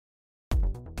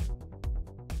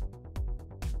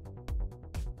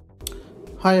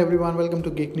Hi everyone, welcome to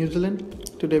Geek, New Zealand.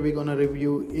 Today we're gonna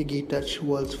review eGeetouch,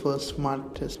 world's first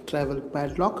smartest travel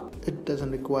padlock. It doesn't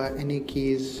require any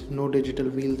keys, no digital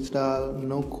wheel style,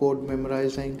 no code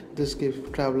memorizing. This gives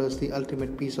travelers the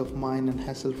ultimate peace of mind and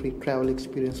hassle-free travel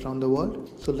experience around the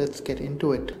world. So let's get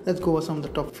into it. Let's go over some of the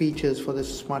top features for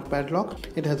this smart padlock.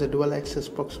 It has a dual access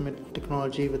proximity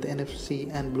technology with NFC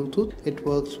and Bluetooth. It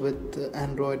works with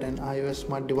Android and iOS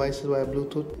smart devices via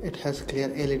Bluetooth. It has clear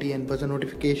LED and buzzer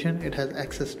notification. It has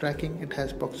access tracking. It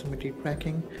has proximity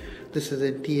tracking. This is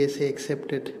a TSA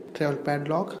accepted travel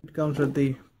padlock. It comes with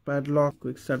the padlock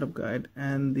quick setup guide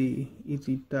and the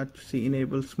eGeetouch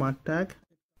enabled smart tag.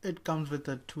 It comes with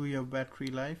a 2-year battery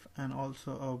life and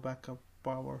also a backup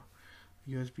power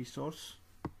USB source.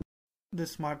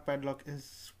 This smart padlock is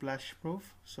splash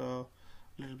proof, so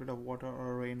a little bit of water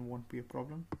or rain won't be a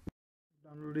problem.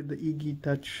 Downloaded the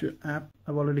eGeetouch app.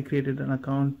 I've already created an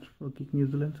account for Geek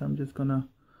New Zealand, so I'm just gonna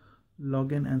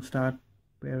log in and start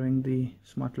pairing the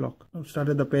smart lock. I've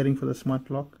started the pairing for the smart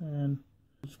lock and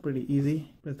it's pretty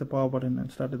easy. Press the power button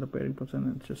and started the pairing process,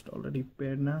 and it's just already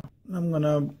paired now. I'm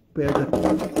gonna pair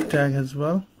the tag as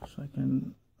well so I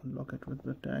can unlock it with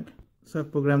the tag. So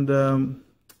I've programmed the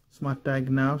smart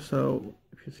tag now, so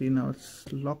if you see now it's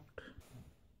locked.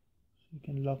 So you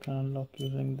can lock and unlock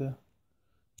using the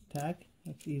tag.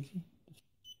 That's easy.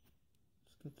 Just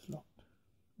gets locked.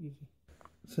 Easy.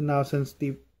 So now since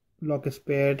the lock is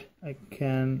paired, I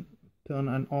can turn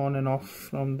an on and off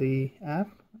from the app,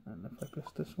 and if I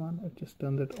press this one, it just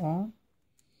turns it on.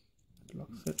 It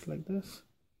locks it like this,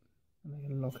 and I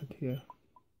can lock it here.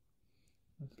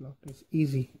 It's locked. It's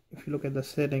easy. If you look at the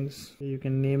settings, you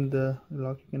can name the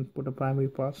lock. You can put a primary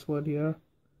password here,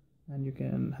 and you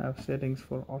can have settings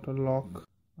for auto lock,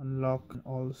 unlock,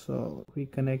 also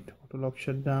reconnect, auto lock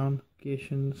shutdown,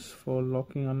 applications for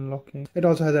locking, unlocking. It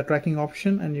also has a tracking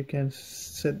option, and you can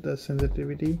set the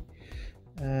sensitivity,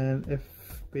 and if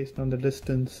based on the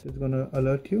distance it's going to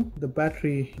alert you. The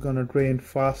battery is going to drain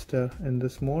faster in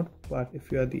this mode, but if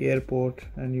you're at the airport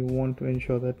and you want to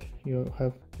ensure that you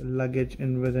have luggage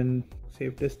in within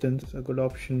safe distance, it's a good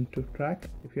option to track.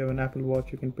 If you have an Apple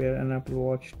Watch, you can pair an Apple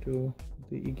Watch to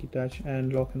the eGeetouch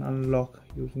and lock and unlock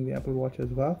using the Apple Watch as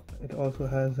well. It also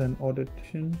has an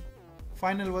audition.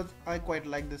 Final words, I quite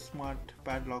like this smart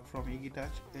padlock from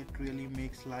eGeetouch. It really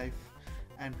makes life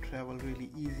and travel really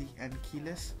easy and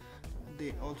keyless.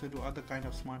 They also do other kind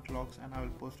of smart locks, and I will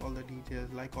post all the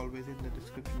details like always in the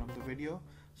description of the video,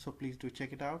 so please do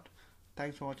check it out.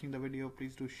 Thanks for watching the video.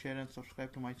 Please do share and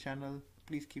subscribe to my channel.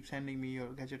 Please keep sending me your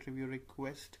gadget review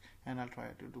request, and I'll try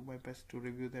to do my best to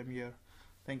review them here.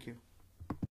 Thank you.